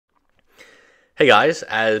Hey guys,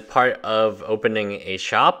 as part of opening a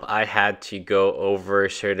shop, I had to go over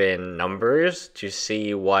certain numbers to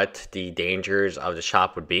see what the dangers of the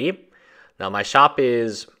shop would be. Now, my shop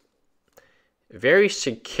is very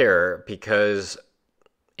secure because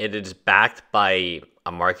it is backed by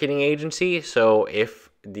a marketing agency. So if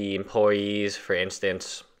the employees, for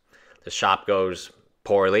instance, the shop goes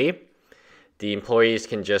poorly, the employees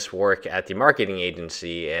can just work at the marketing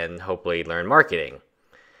agency and hopefully learn marketing,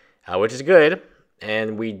 which is good.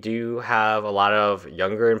 And we do have a lot of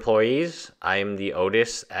younger employees. I am the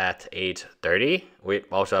oldest at age 30. We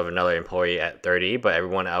also have another employee at 30, but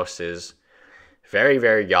everyone else is very,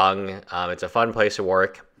 very young. It's a fun place to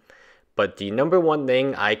work. But the number one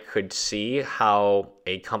thing I could see how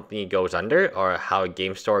a company goes under or how a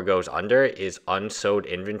game store goes under is unsold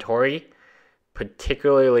inventory,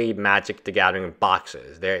 particularly Magic the Gathering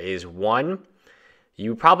boxes. There is one.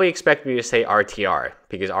 You probably expect me to say RTR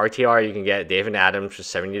because RTR you can get David Adams for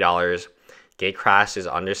 $70. Gatecrash is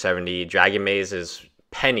under 70. Dragon Maze is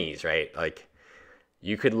pennies, right? Like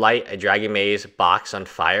you could light a Dragon Maze box on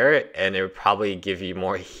fire and it would probably give you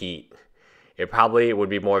more heat. It probably would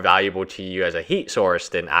be more valuable to you as a heat source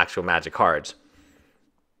than actual Magic cards.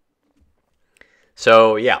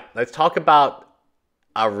 So yeah, let's talk about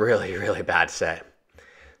a really, really bad set.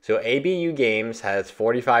 So ABU Games has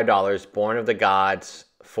 $45 Born of the Gods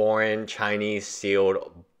foreign Chinese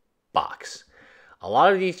sealed box. A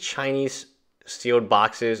lot of these Chinese sealed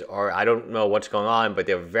boxes are, I don't know what's going on, but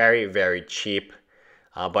they're very, very cheap.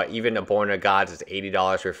 But even a Born of the Gods is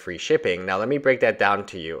 $80 with free shipping. Now let me break that down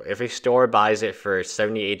to you. If a store buys it for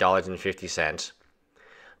 $78.50,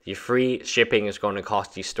 the free shipping is going to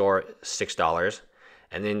cost the store $6.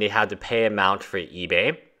 And then they have to pay amount for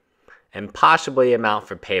eBay and possibly amount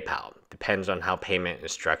for PayPal. Depends on how payment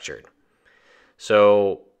is structured.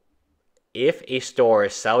 So if a store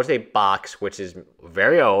sells a box which is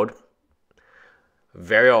very old,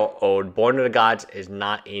 Born of the Gods is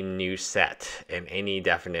not a new set in any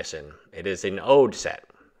definition. It is an old set.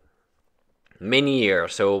 Many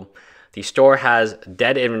years. So the store has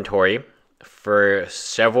dead inventory for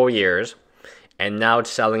several years. And now it's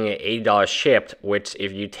selling at $80 shipped, which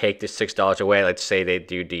if you take the $6 away, let's say they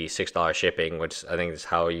do the $6 shipping, which I think is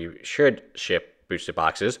how you should ship boosted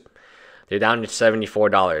boxes, they're down to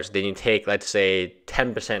 $74. Then you take, let's say,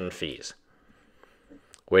 10% in fees,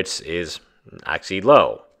 which is actually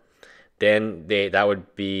low. Then that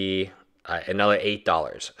would be another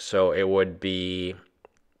 $8. So it would be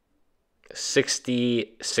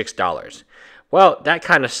 $66. Well, that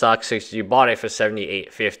kind of sucks since you bought it for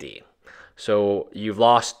 $78.50. So you've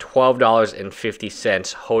lost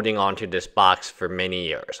 $12.50 holding on to this box for many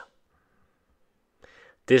years.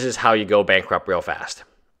 This is how you go bankrupt real fast.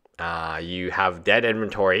 You have dead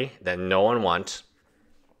inventory that no one wants.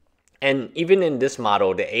 And even in this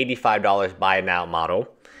model, the $85 buy now model,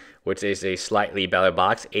 which is a slightly better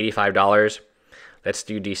box, $85. Let's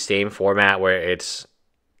do the same format where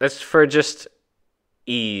let's for just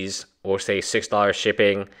ease, we'll say $6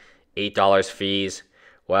 shipping, $8 fees.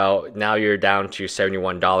 Well, now you're down to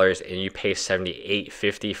 $71 and you pay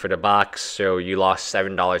 $78.50 for the box. So you lost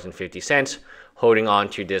 $7.50 holding on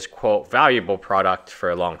to this quote valuable product for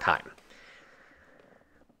a long time.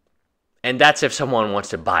 And that's if someone wants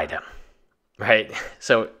to buy them, right?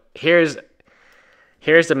 So here's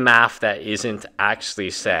the math that isn't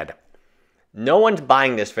actually said. No one's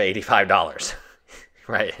buying this for $85,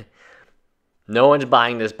 right? No one's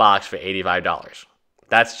buying this box for $85.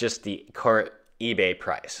 That's just the current eBay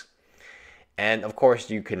price. And of course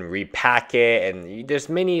you can repack it and there's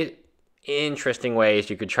many interesting ways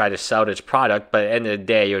you could try to sell this product, but at the end of the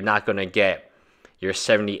day you're not going to get your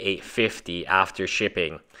 $78.50 after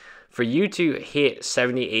shipping. For you to hit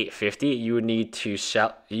 $78.50 you would need to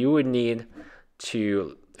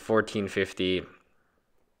 $14.50.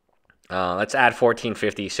 Let's add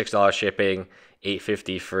 $14.50, $6 shipping,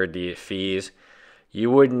 $8.50 for the fees. You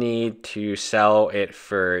would need to sell it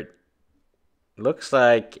for looks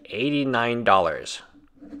like $89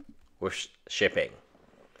 with shipping.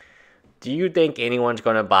 Do you think anyone's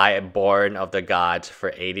going to buy a Born of the Gods for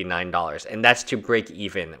 $89? And that's to break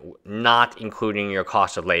even, not including your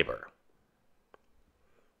cost of labor.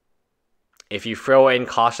 If you throw in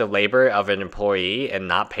cost of labor of an employee and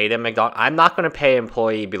not pay them McDonald's, I'm not going to pay an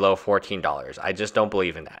employee below $14. I just don't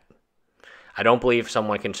believe in that. I don't believe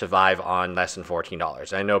someone can survive on less than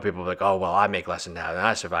 $14. I know people are like, oh, well, I make less than that and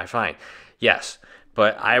I survive fine. Yes,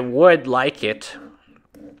 but I would like it.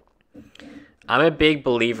 I'm a big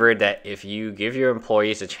believer that if you give your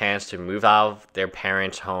employees a chance to move out of their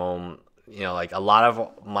parents' home, like a lot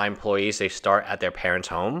of my employees, they start at their parents'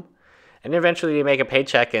 home And eventually they make a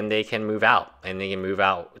paycheck and they can move out. And they can move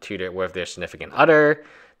out with their significant other.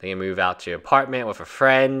 They can move out to an apartment with a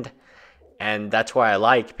friend. And that's what I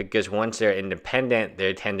like, because once they're independent,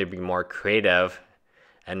 they tend to be more creative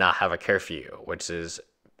and not have a curfew, which is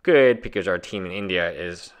good because our team in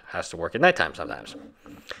India has to work at nighttime sometimes.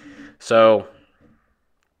 So,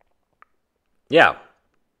 yeah.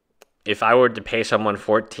 If I were to pay someone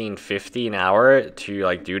 $14.50 an hour to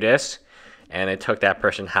like do this, and it took that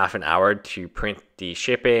person half an hour to print the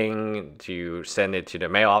shipping, to send it to the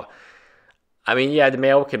mail. I mean, yeah, the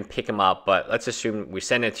mail can pick them up, but let's assume we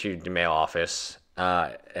send it to the mail office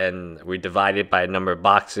and we divide it by a number of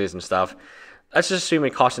boxes and stuff. Let's just assume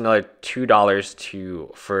it costs another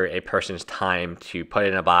 $2 for a person's time to put it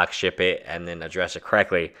in a box, ship it, and then address it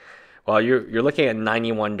correctly. Well, you're looking at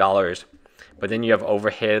 $91. But then you have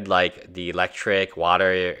overhead like the electric,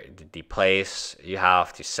 water, the place. You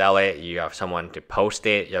have to sell it. You have someone to post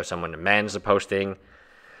it. You have someone to manage the posting.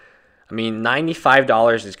 I mean,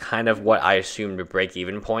 $95 is kind of what I assume the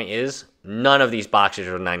break-even point is. None of these boxes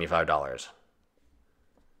are $95.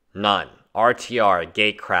 None. RTR,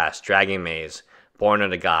 Gatecrash, Dragon Maze, Born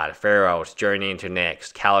of the God, Pharaohs, Journey into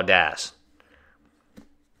Nyx, Kaladas.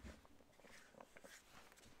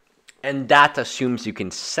 And that assumes you can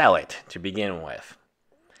sell it to begin with,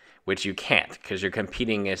 which you can't, because you're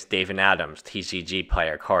competing against Dave and Adams, TCG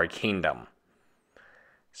Player, Card Kingdom,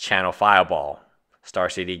 Channel Fireball, Star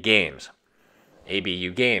City Games,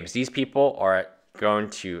 ABU Games. These people are going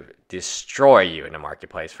to destroy you in the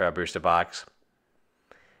marketplace for a booster box.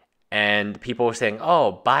 And people are saying,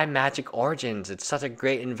 oh, buy Magic Origins. It's such a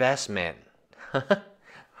great investment.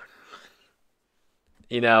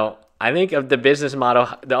 You know, I think of the business model,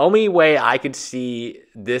 the only way I could see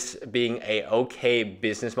this being a okay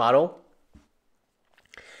business model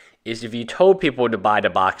is if you told people to buy the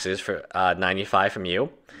boxes for $95 from you,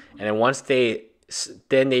 and then once they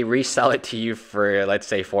resell it to you for, let's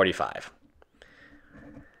say, $45.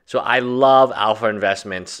 So I love Alpha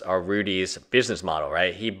Investments or Rudy's business model,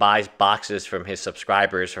 right? He buys boxes from his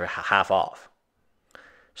subscribers for half off.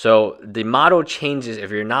 So the model changes if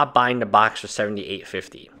you're not buying the box for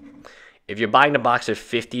 $78.50. If you're buying the box for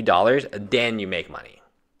 $50, then you make money.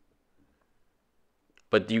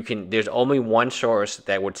 But there's only one source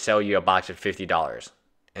that would sell you a box at $50,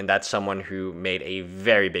 and that's someone who made a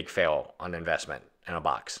very big fail on investment in a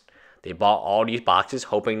box. They bought all these boxes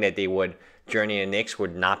hoping that Journey and Nyx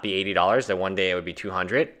would not be $80, that one day it would be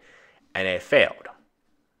 $200, and it failed.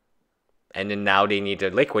 And then now they need to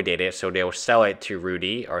liquidate it, so they'll sell it to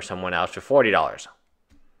Rudy or someone else for $40.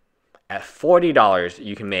 At $40,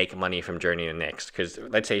 you can make money from Journey to Nyx. Because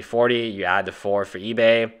let's say $40, you add the 4 for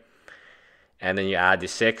eBay, and then you add the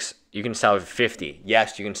 6, you can sell it for $50.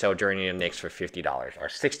 Yes, you can sell Journey to Nyx for $50 or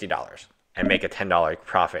 $60 and make a $10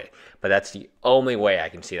 profit. But that's the only way I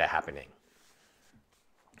can see that happening.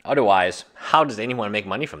 Otherwise, how does anyone make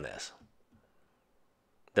money from this?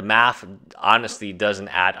 The math honestly doesn't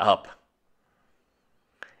add up.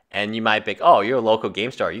 And you might think, oh, you're a local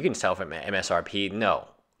game store, you can sell for MSRP. No,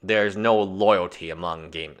 there's no loyalty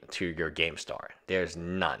to your game store. There's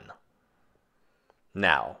none.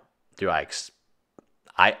 Now,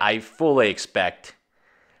 I fully expect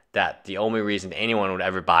that the only reason anyone would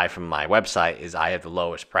ever buy from my website is I have the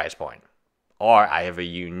lowest price point, or I have a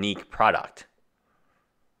unique product.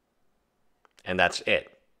 And that's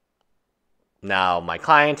it. Now, my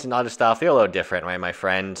clients and other stuff, they're a little different, right? My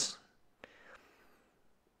friends,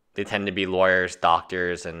 they tend to be lawyers,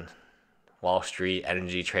 doctors, and Wall Street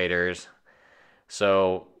energy traders.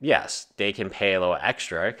 So, yes, they can pay a little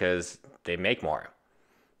extra because they make more.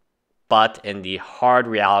 But in the hard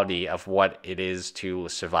reality of what it is to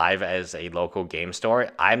survive as a local game store,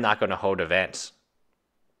 I'm not going to hold events.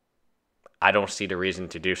 I don't see the reason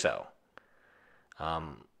to do so.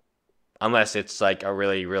 Unless it's like a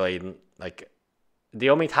really, really, like,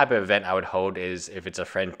 the only type of event I would hold is if it's a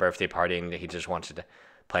friend's birthday party and he just wants to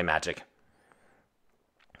play Magic.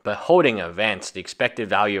 But holding events, the expected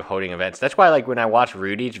value of holding events, that's why, like, when I watch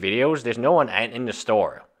Rudy's videos, there's no one in the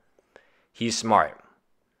store. He's smart.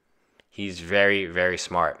 He's very, very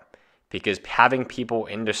smart. Because having people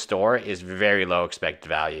in the store is very low expected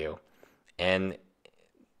value. And,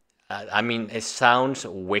 I mean, it sounds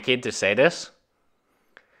wicked to say this,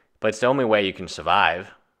 but it's the only way you can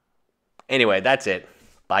survive. Anyway, that's it.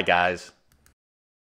 Bye, guys.